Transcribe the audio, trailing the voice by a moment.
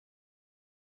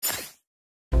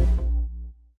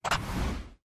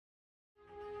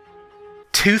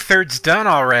2/3 done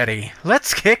already.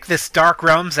 Let's kick this Dark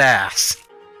Realm's ass.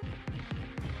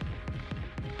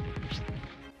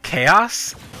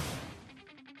 Chaos?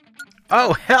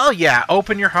 Oh, hell yeah!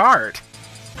 Open your heart!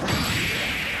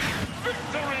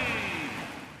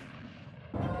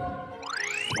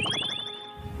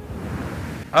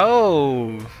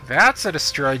 Oh, that's a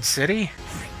destroyed city.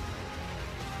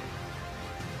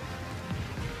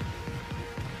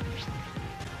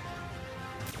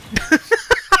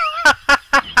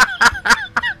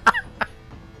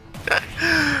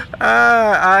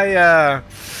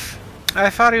 I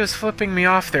thought he was flipping me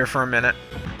off there for a minute.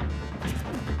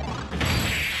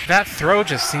 That throw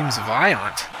just seems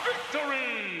violent.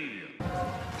 Victory!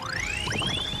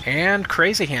 And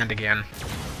Crazy Hand again.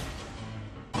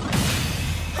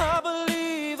 I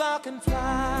believe I can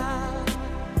fly.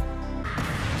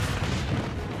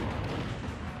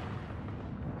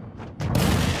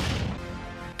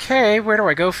 Okay, where do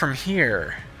I go from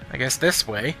here? I guess this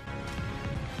way.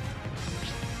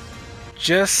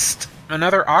 Just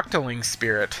another Octoling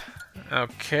Spirit.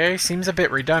 Okay, seems a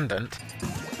bit redundant.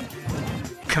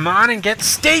 Come on and get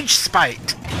stage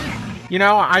spiked! You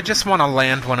know, I just want to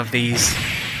land one of these.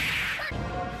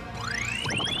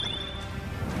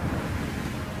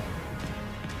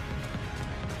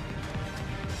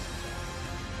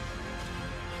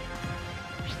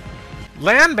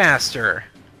 Landmaster!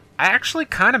 I actually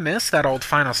kind of miss that old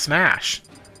Final Smash.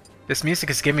 This music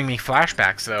is giving me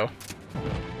flashbacks, though.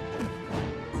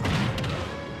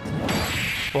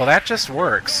 Well, that just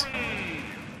works.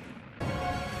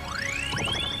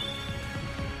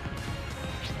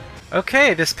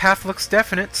 Okay, this path looks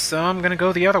definite, so I'm gonna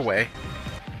go the other way.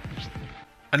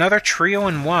 Another trio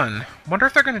in one. Wonder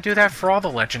if they're gonna do that for all the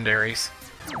legendaries.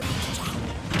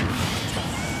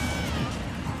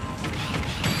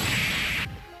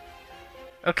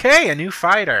 Okay, a new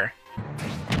fighter.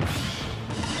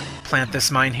 Plant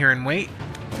this mine here and wait.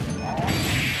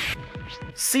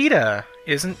 Sita!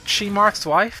 Isn't she Marth's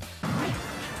wife?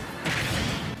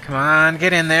 Come on,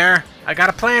 get in there. I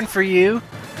got a plan for you.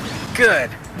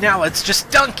 Good. Now let's just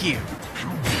dunk you.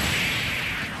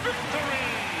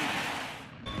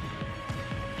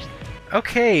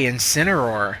 Okay,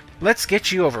 Incineroar. Let's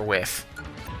get you over with.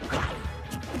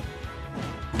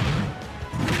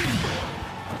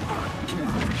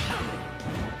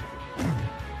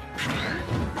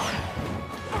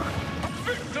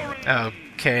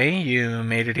 Okay, you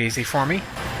made it easy for me.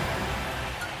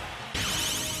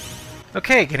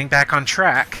 Okay, getting back on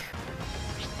track.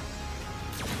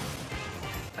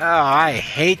 Oh, I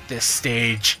hate this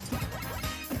stage.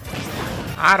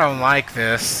 I don't like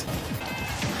this.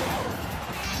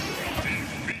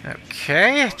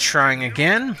 Okay, trying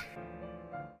again.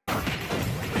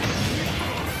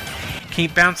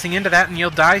 Keep bouncing into that and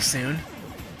you'll die soon.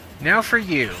 Now for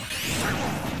you.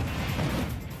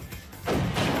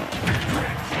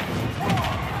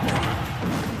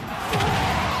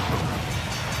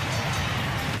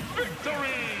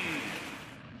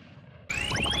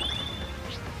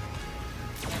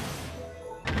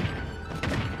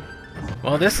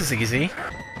 Well, this is easy.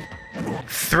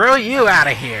 Throw you out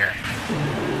of here!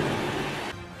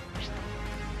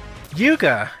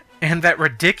 Yuga! And that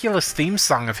ridiculous theme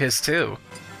song of his, too.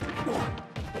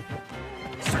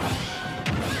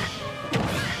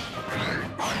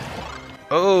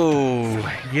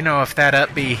 Oh, you know, if that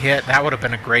up B hit, that would have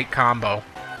been a great combo.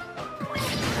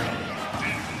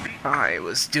 I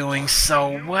was doing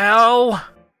so well!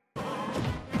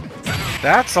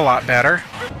 That's a lot better.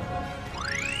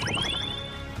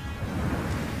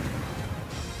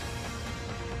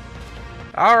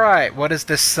 Alright, what does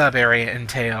this sub-area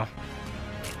entail?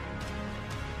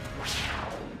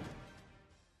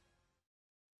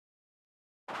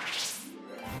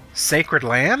 Sacred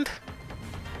Land?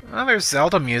 Well, there's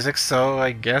Zelda music, so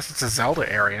I guess it's a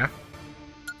Zelda area.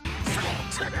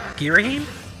 Girahim?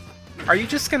 Are you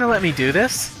just gonna let me do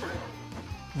this?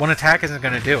 One attack isn't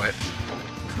gonna do it.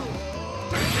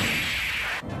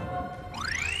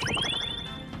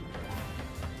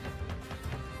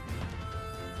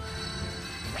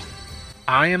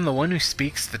 I am the one who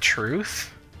speaks the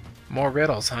truth? More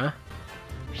riddles, huh?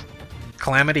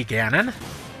 Calamity Ganon?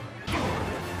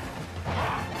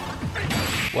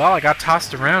 Well, I got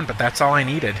tossed around, but that's all I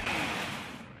needed.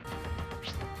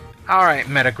 Alright,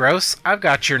 Metagross, I've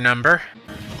got your number.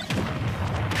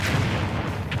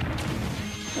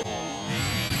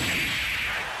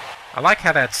 I like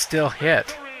how that still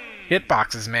hit.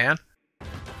 Hitboxes, man.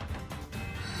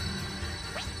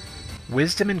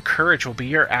 Wisdom and courage will be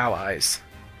your allies.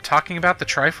 Talking about the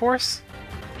Triforce?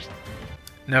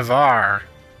 Navarre.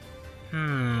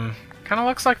 Kinda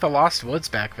looks like the Lost Woods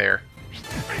back there.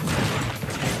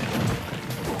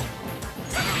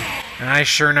 I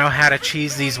sure know how to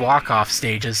cheese these walk-off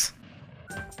stages.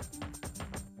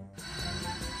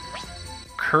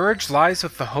 Courage lies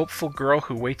with the hopeful girl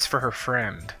who waits for her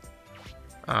friend.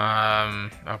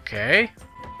 Okay.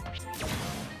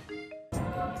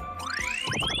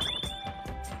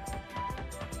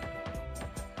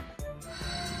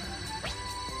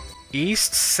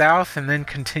 East, south, and then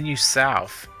continue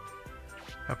south.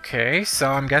 Okay, so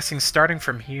I'm guessing starting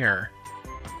from here.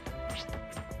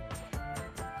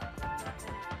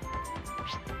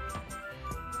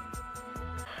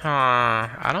 Huh,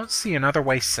 I don't see another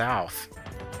way south.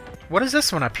 What does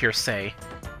this one up here say?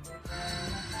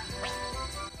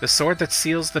 The sword that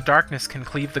seals the darkness can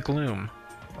cleave the gloom.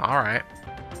 Alright.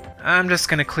 I'm just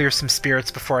gonna clear some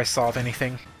spirits before I solve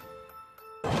anything.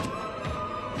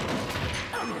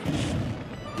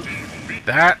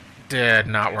 That did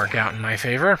not work out in my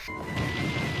favor.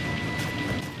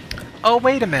 Oh,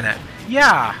 wait a minute.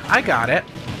 Yeah, I got it.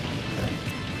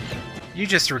 You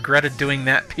just regretted doing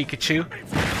that, Pikachu.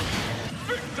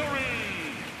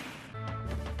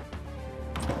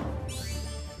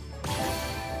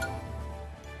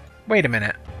 Wait a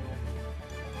minute.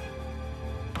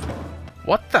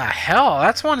 What the hell?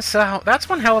 That's one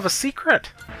hell of a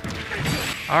secret.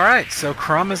 Alright, so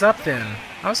Crumb is up then.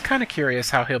 I was kind of curious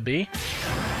how he'll be.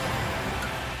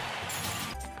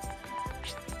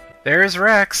 There's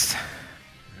Rex.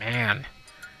 Man,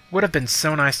 would have been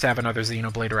so nice to have another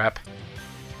Xenoblade rep.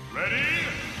 Ready?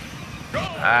 Go!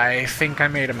 I think I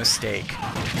made a mistake.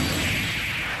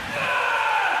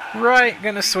 Right,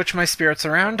 gonna switch my spirits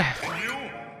around.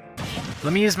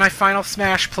 Let me use my final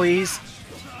smash, please.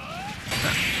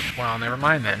 Well, never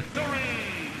mind then.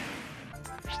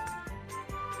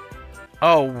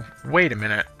 Oh, wait a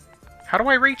minute. How do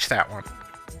I reach that one?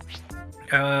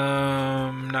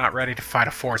 Not ready to fight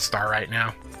a 4-star right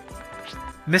now.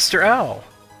 Mr. L.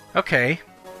 Okay.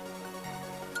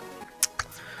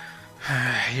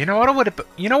 You know what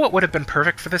would have been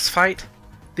perfect for this fight?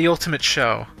 The ultimate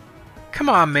show. Come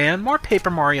on, man. More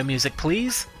Paper Mario music,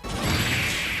 please.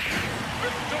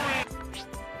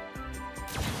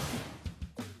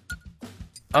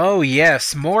 Oh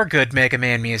yes, more good Mega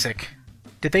Man music.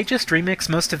 Did they just remix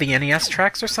most of the NES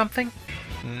tracks or something?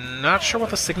 Not sure what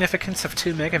the significance of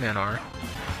 2 Mega Men are.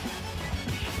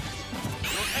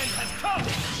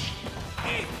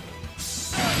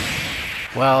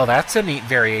 Well, that's a neat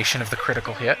variation of the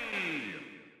critical hit.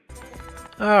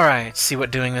 Alright, see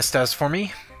what doing this does for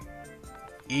me.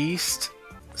 East,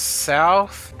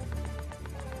 south...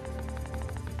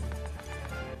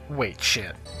 Wait,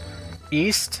 shit.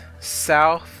 East,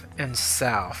 south, and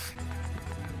south.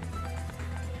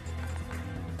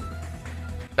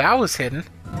 That was hidden.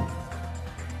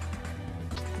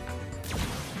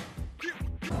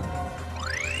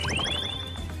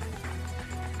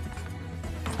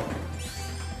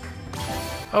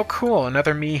 Oh cool,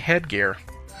 another Mii headgear.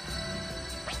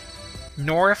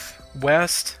 North,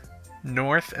 west,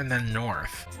 north, and then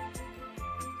north.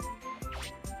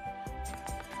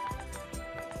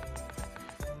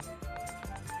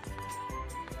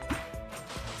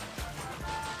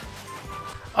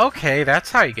 Okay,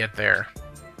 that's how you get there.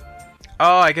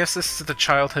 Oh, I guess this is the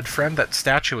childhood friend that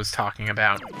statue was talking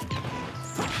about.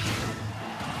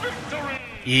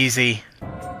 Easy.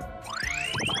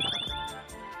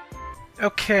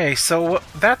 Okay, so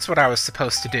that's what I was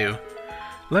supposed to do.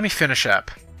 Let me finish up.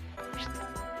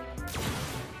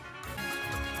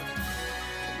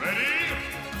 Ready?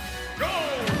 Go!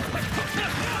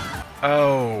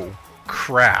 Oh,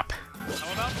 crap.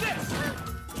 How about this?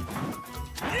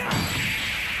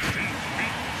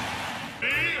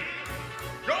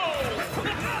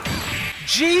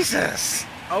 Jesus!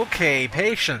 Okay,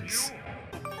 patience.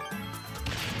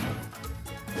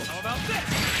 How about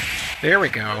this? There we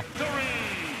go.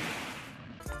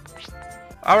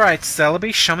 Alright,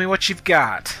 Celebi, show me what you've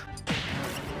got.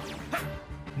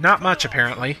 Not much,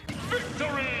 apparently.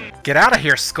 Get out of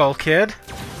here, Skull Kid!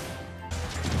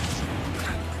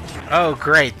 Oh,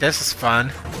 great, this is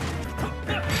fun.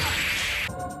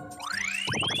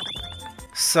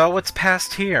 So, what's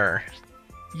past here?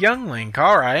 Young Link,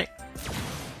 alright.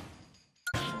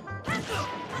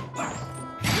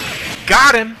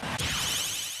 Got him!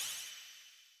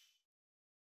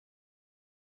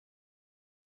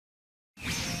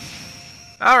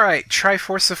 Alright,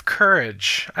 Triforce of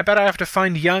Courage. I bet I have to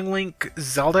find Young Link,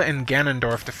 Zelda, and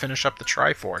Ganondorf to finish up the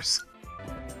Triforce.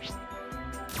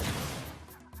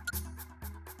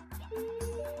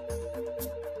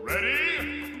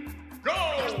 Ready?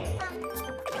 Go!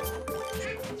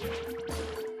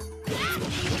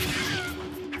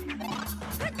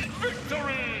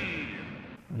 Victory!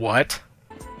 What?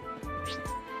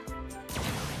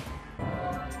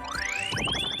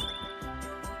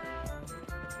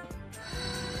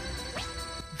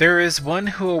 There is one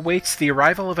who awaits the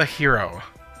arrival of a hero.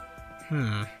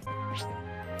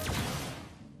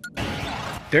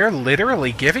 They're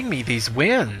literally giving me these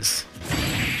wins.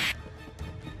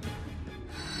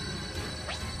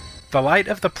 The light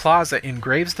of the plaza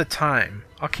engraves the time.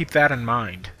 I'll keep that in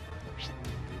mind.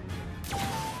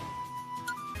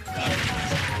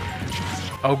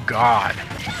 Oh God.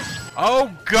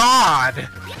 Oh God!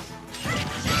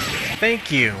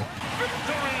 Thank you.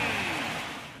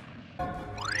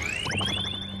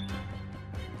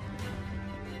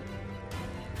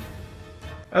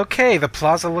 Okay, the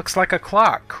plaza looks like a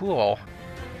clock. Cool.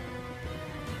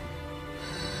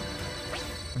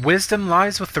 Wisdom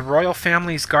lies with the royal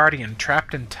family's guardian,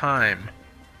 trapped in time.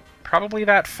 Probably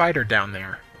that fighter down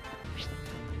there.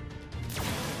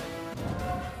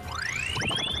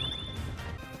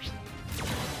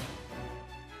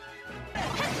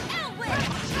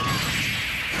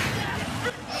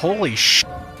 Holy sh...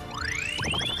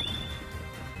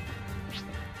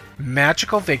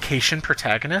 Magical vacation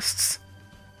protagonists?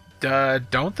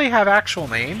 Don't they have actual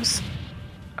names?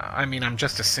 I mean, I'm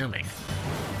just assuming.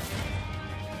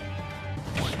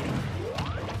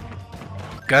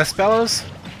 Gus Bellows?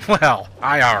 Well,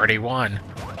 I already won.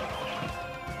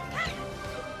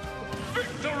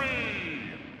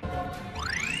 Victory!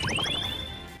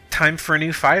 Time for a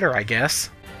new fighter, I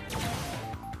guess.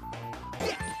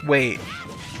 Wait,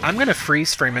 I'm gonna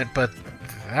freeze frame it, but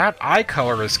that eye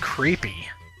color is creepy.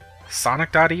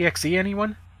 Sonic.exe,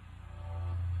 anyone?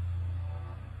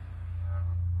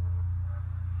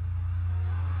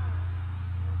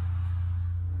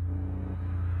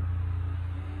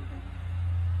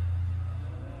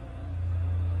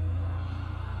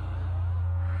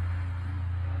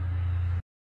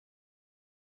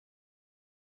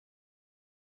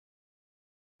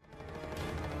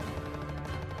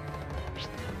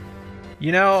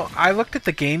 You know, I looked at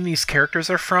the game these characters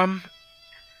are from.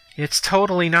 It's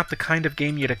totally not the kind of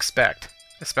game you'd expect,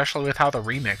 especially with how the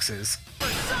remix is.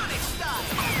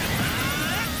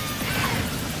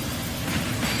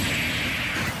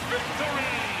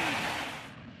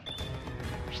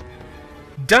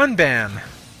 Dunban!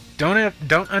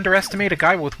 Don't underestimate a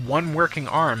guy with one working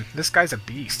arm. This guy's a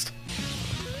beast.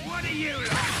 What do you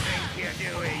think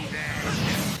you're doing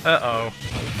there? Uh-oh.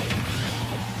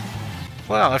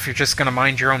 Well, if you're just gonna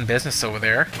mind your own business over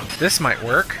there, this might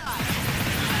work.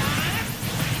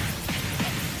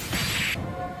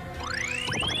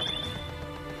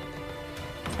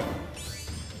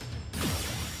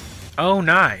 Oh,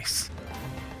 nice.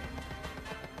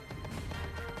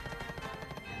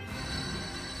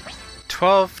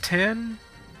 $12.10?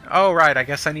 Oh, right, I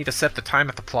guess I need to set the time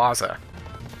at the plaza.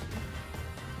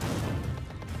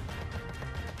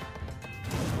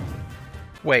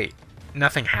 Wait,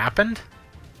 nothing happened?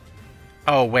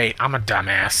 Oh, wait, I'm a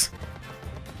dumbass.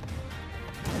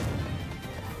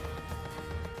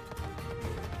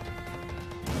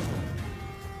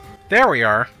 There we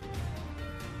are.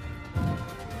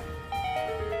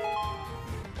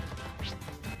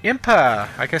 Impa!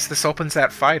 I guess this opens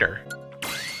that fighter.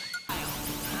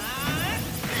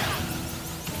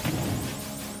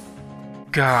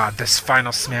 God, this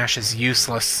final smash is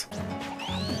useless.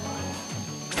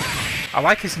 I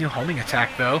like his new homing attack,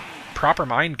 though. Proper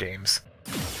mind games.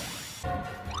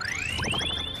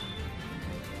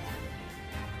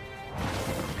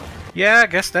 Yeah, I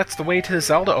guess that's the way to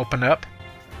Zelda open up.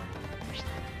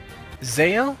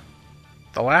 Zale?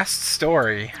 The last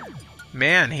story.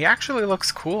 Man, he actually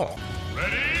looks cool.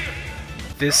 Ready?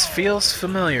 This feels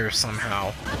familiar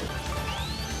somehow.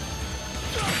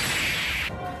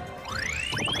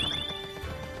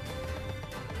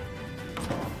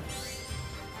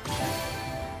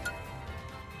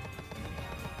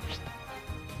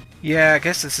 Yeah, I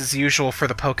guess this is usual for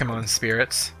the Pokemon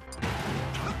spirits.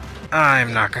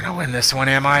 I'm not gonna win this one,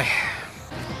 am I?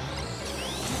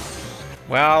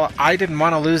 Well, I didn't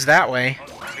want to lose that way.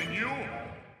 Continue.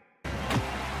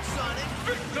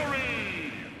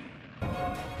 Victory!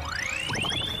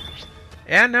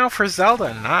 And now for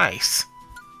Zelda, nice.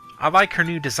 I like her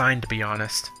new design, to be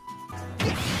honest.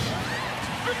 Victory!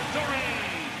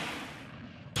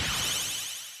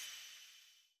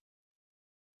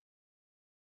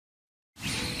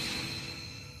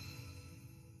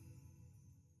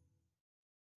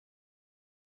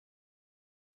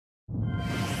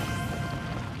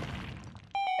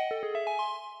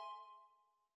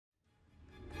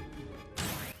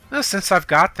 Well, since I've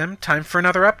got them, time for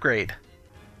another upgrade.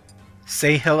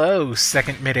 Say hello,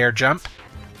 second mid-air jump.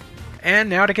 And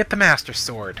now to get the Master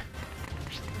Sword.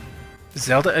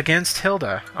 Zelda against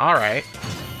Hilda. Alright.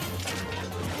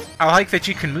 I like that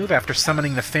you can move after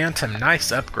summoning the Phantom.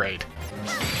 Nice upgrade.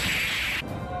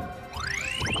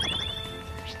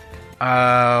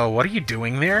 What are you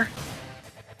doing there?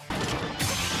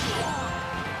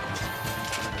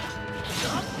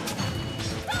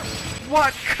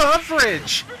 What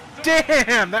coverage!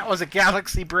 Damn, that was a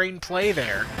Galaxy Brain play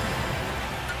there.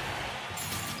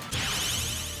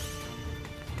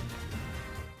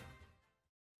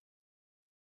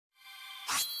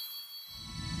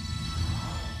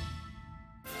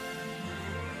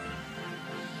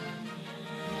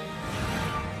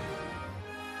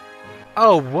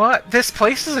 Oh, what? This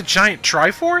place is a giant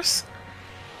Triforce?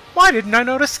 Why didn't I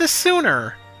notice this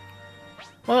sooner?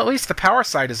 Well, at least the power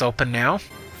side is open now.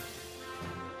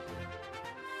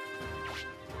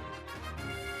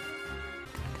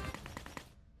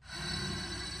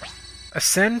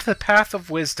 Ascend the path of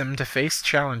wisdom to face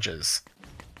challenges.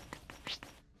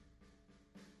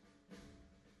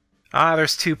 Ah,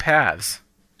 there's two paths.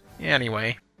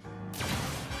 Anyway.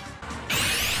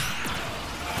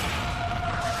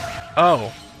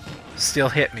 Oh. Still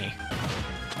hit me.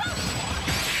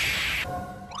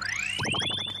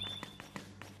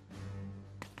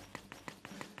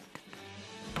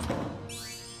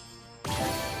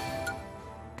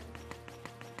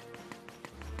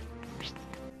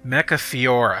 Mecha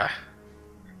Fiora.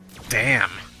 Damn.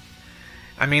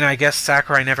 I mean, I guess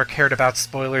Sakurai never cared about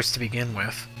spoilers to begin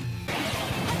with.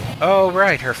 Oh,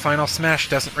 right, her final smash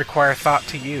doesn't require thought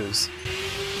to use.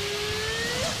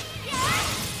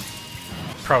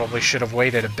 Probably should have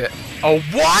waited a bit. Oh,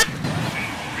 what?!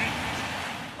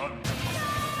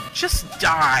 Just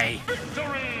die!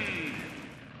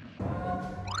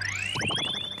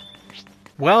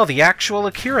 Well, the actual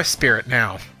Akira spirit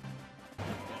now.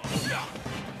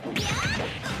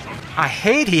 I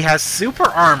hate he has super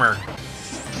armor!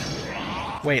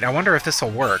 Wait, I wonder if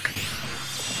this'll work.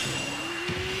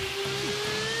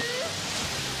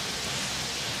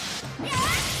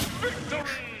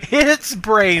 It's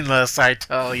brainless, I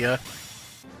tell ya.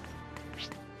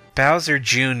 Bowser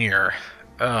Jr.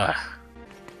 Ugh.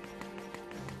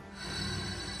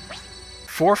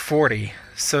 440.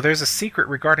 So there's a secret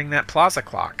regarding that plaza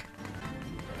clock.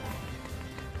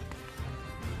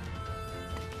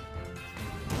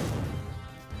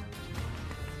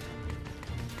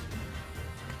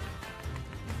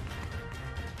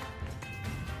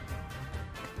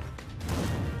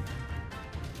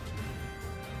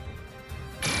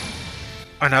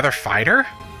 Another fighter?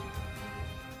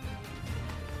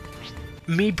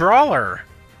 Me Brawler!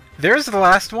 There's the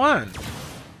last one!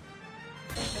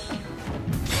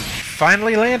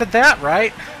 Finally landed that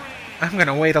right! I'm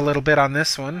gonna wait a little bit on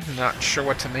this one. Not sure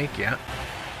what to make yet.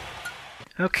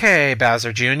 Okay,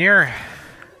 Bowser Jr.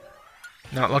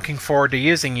 Not looking forward to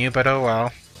using you, but oh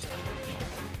well.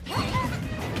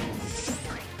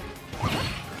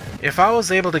 If I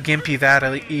was able to gimp you that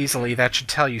easily, that should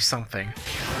tell you something.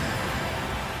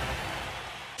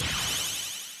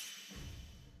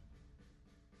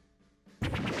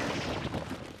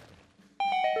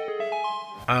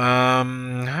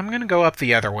 I'm gonna go up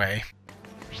the other way.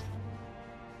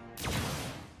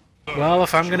 Well,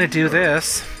 if I'm gonna do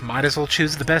this, might as well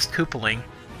choose the best Koopaling.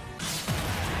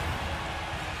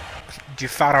 You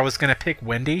thought I was gonna pick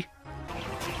Wendy?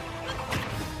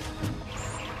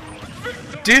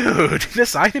 Dude,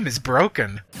 this item is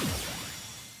broken.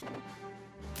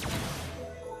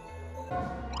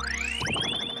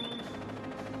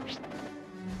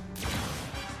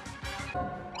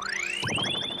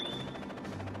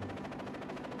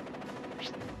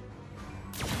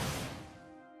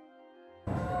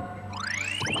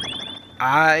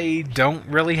 I don't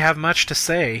really have much to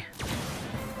say.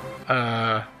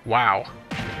 Wow.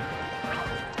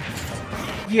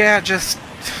 Yeah, just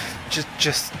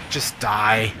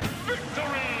die.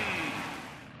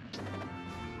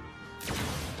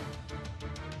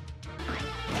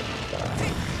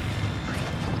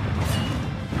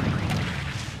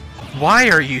 Why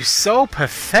are you so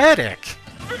pathetic?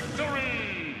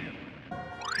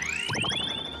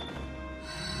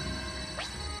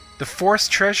 The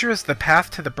forest treasure is the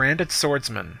path to the branded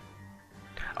swordsman.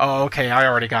 Oh, okay, I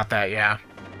already got that, yeah.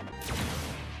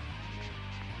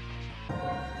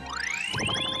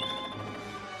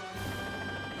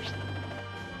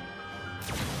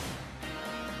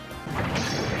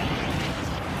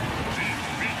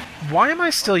 Why am I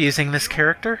still using this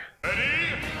character?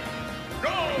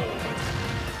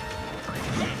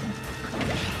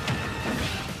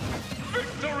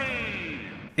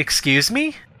 Excuse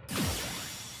me?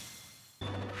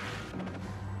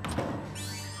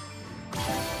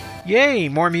 Yay,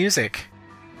 more music.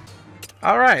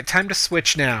 Alright, time to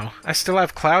switch now. I still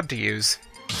have Cloud to use.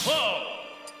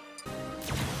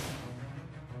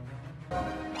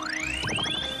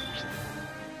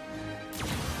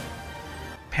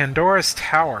 Pandora's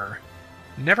Tower.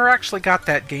 Never actually got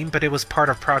that game, but it was part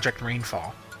of Project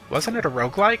Rainfall. Wasn't it a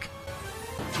roguelike?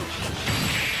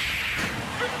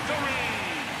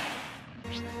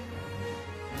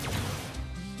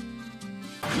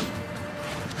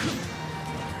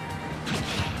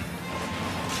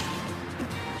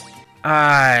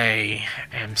 I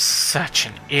am such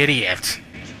an idiot.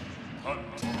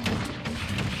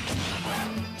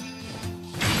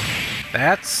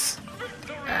 That's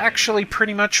actually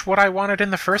pretty much what I wanted in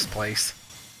the first place.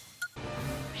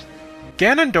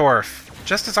 Ganondorf!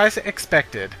 Just as I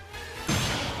expected.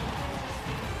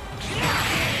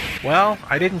 Well,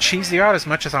 I didn't cheese you out as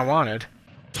much as I wanted.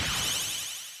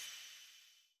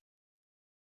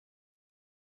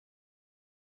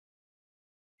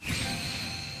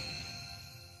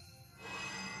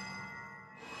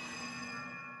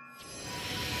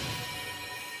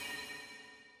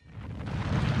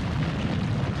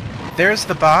 There's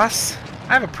the boss.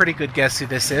 I have a pretty good guess who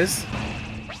this is.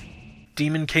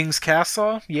 Demon King's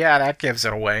Castle? Yeah, that gives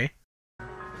it away.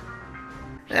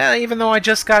 Even though I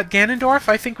just got Ganondorf,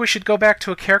 I think we should go back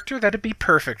to a character that'd be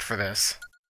perfect for this.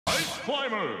 Ice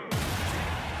Climber!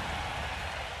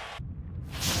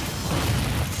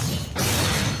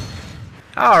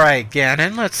 Alright,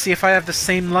 Ganon, let's see if I have the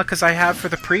same luck as I have for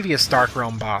the previous Dark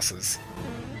Realm bosses.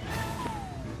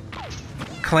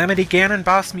 Calamity Ganon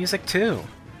boss music too.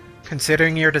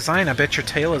 Considering your design, I bet your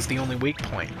tail is the only weak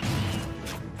point.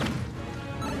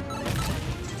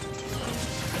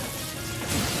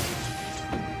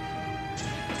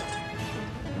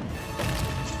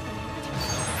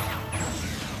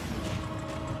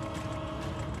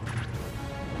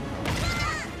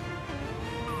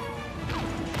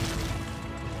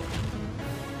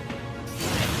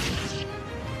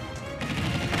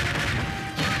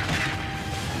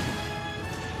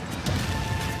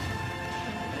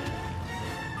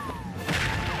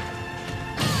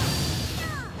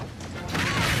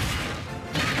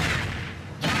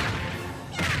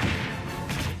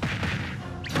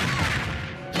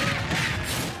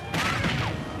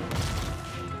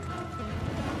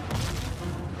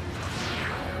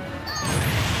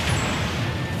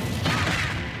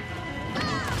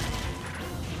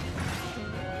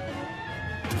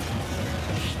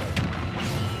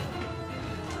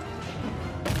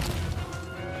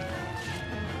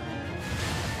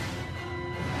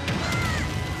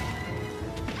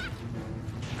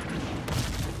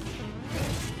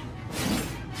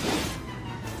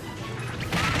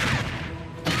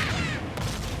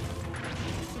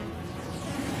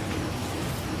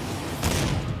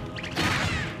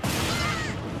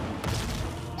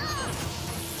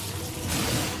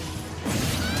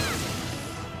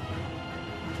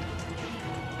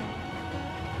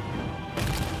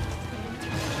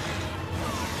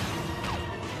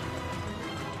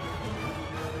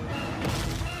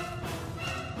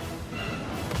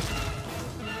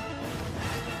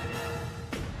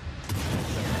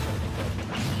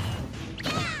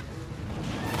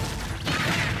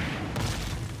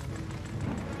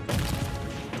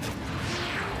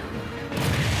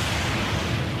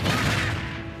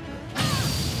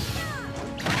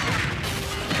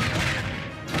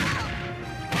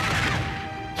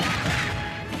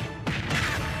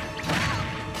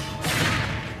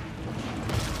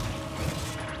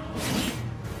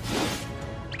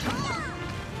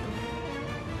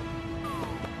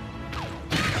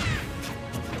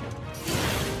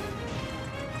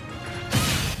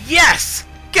 Yes!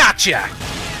 Gotcha!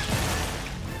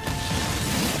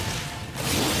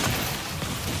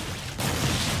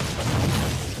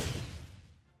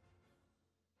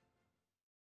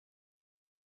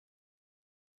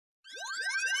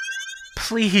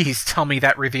 Please tell me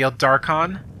that revealed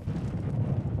Dharkon.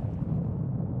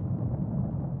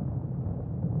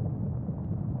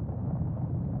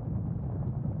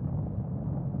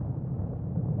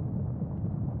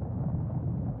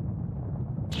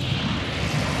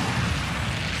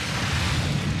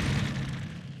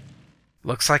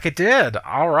 Looks like it did.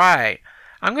 Alright.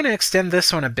 I'm going to extend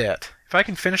this one a bit. If I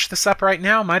can finish this up right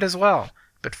now, might as well.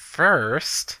 But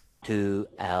first... 2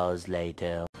 hours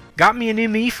later. Got me a new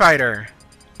Mii fighter.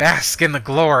 Bask in the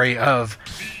glory of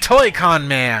Toy-Con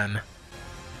Man.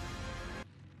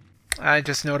 I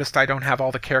just noticed I don't have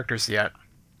all the characters yet.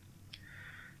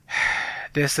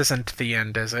 This isn't the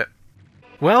end, is it?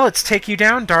 Well, let's take you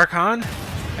down, Dharkon.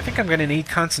 I think I'm going to need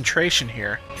concentration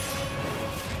here.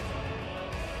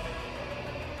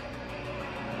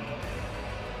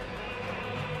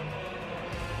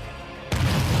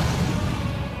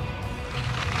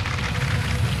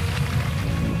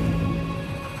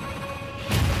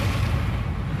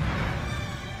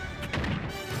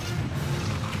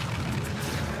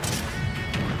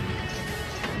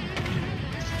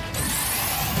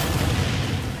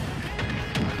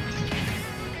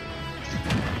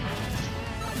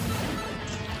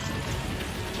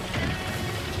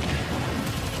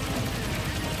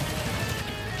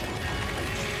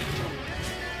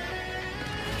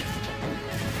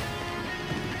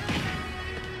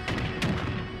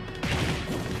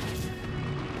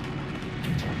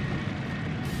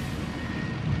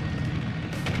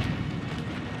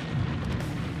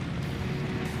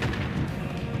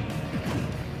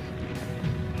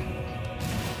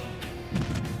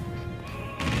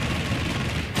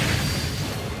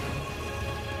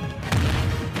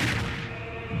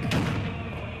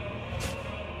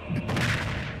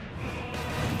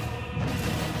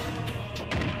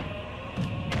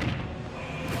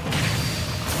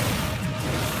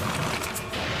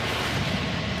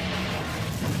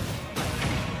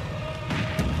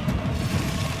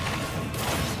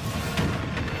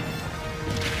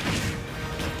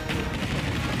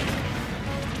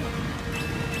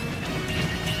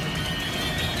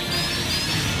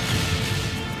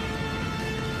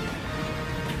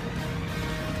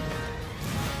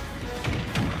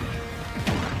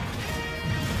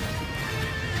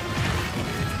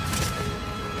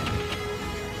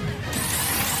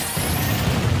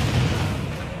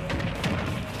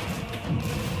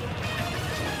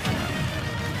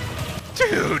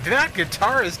 Dude, that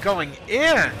guitar is going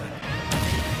in!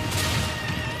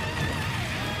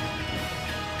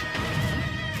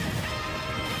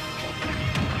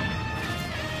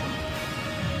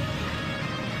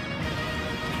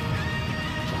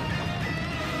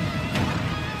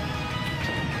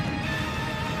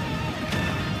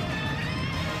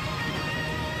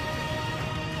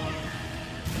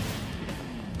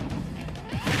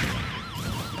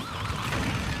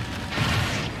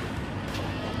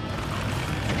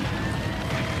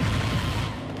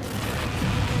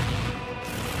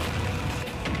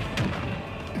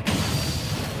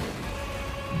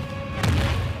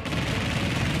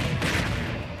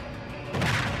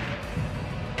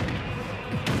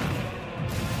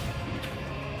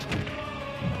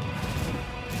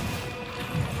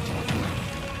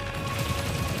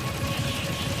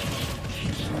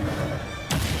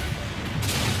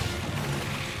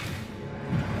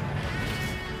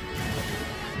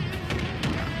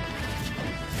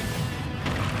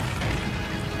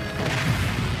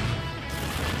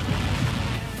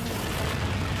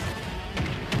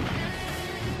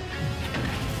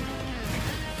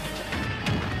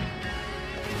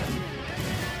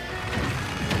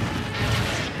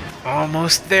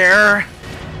 Almost there.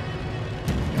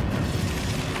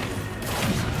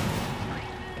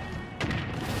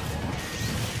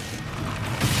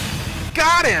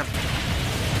 Got him!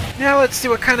 Now let's see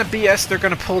what kind of BS they're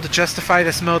gonna pull to justify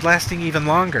this mode lasting even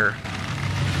longer.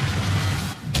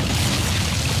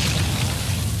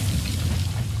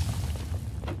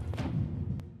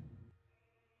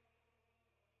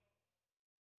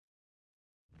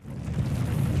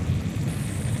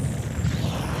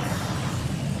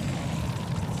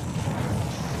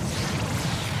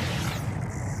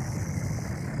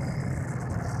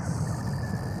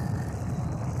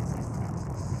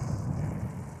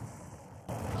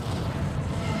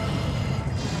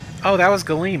 Oh, that was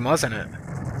Galeem, wasn't it?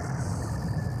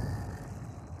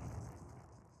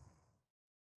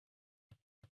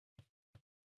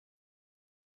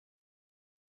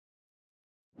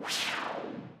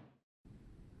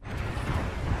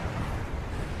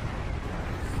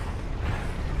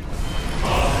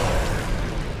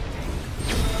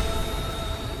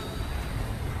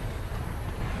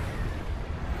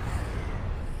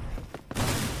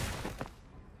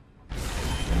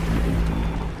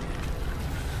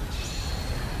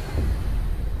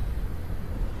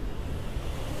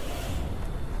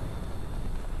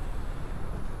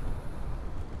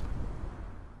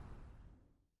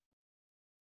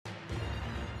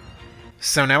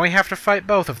 So now we have to fight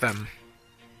both of them.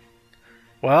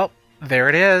 Well, there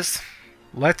it is.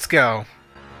 Let's go.